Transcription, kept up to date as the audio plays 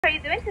How are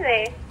you doing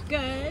today?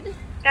 Good.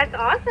 That's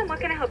awesome.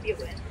 What can I help you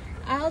with?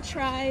 I'll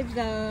try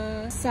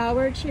the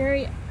sour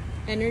cherry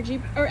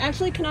energy, or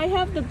actually, can I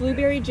have the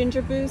blueberry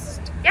ginger boost?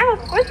 Yeah, of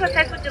course. What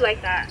size would you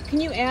like that? Can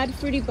you add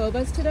fruity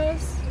bobas to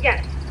those?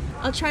 Yes.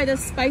 I'll try the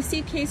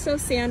spicy queso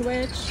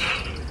sandwich.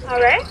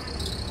 All right.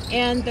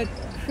 And the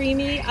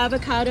creamy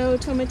avocado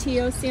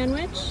tomatillo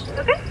sandwich.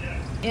 Okay.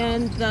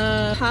 And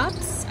the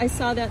pops, I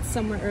saw that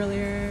somewhere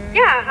earlier.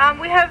 Yeah,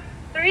 we have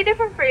 3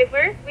 different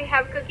flavors. We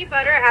have cookie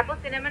butter, apple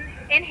cinnamon,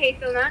 and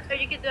hazelnut, or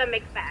you could do a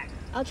mixed bag.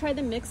 I'll try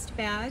the mixed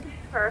bag.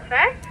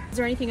 Perfect. Is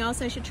there anything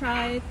else I should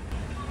try?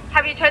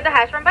 Have you tried the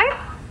hash brown bites?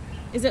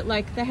 Is it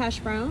like the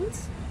hash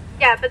browns?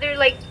 Yeah, but they're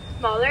like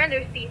smaller and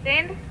they're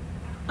seasoned.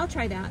 I'll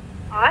try that.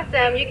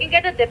 Awesome. You can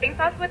get the dipping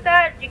sauce with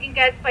that. You can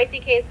get spicy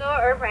queso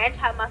or ranch,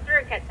 hot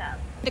mustard, or ketchup.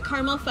 The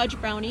caramel fudge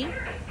brownie.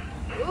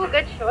 Ooh,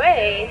 good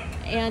choice.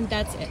 And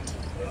that's it.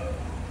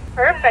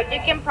 Perfect. You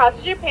can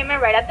process your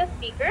payment right at the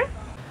speaker.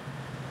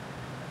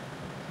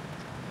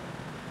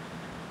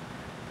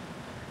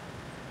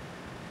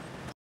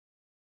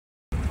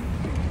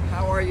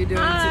 How are you doing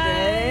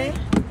today?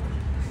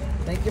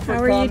 Thank you for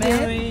coming. coming.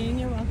 How are you doing?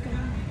 You're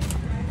welcome.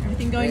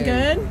 Everything going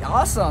good?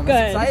 Awesome. Good.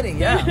 It's exciting.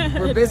 Yeah.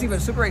 We're busy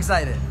but super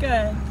excited.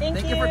 Good.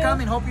 Thank you for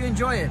coming. Hope you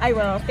enjoy it. I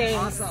will.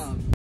 Thanks.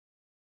 Awesome.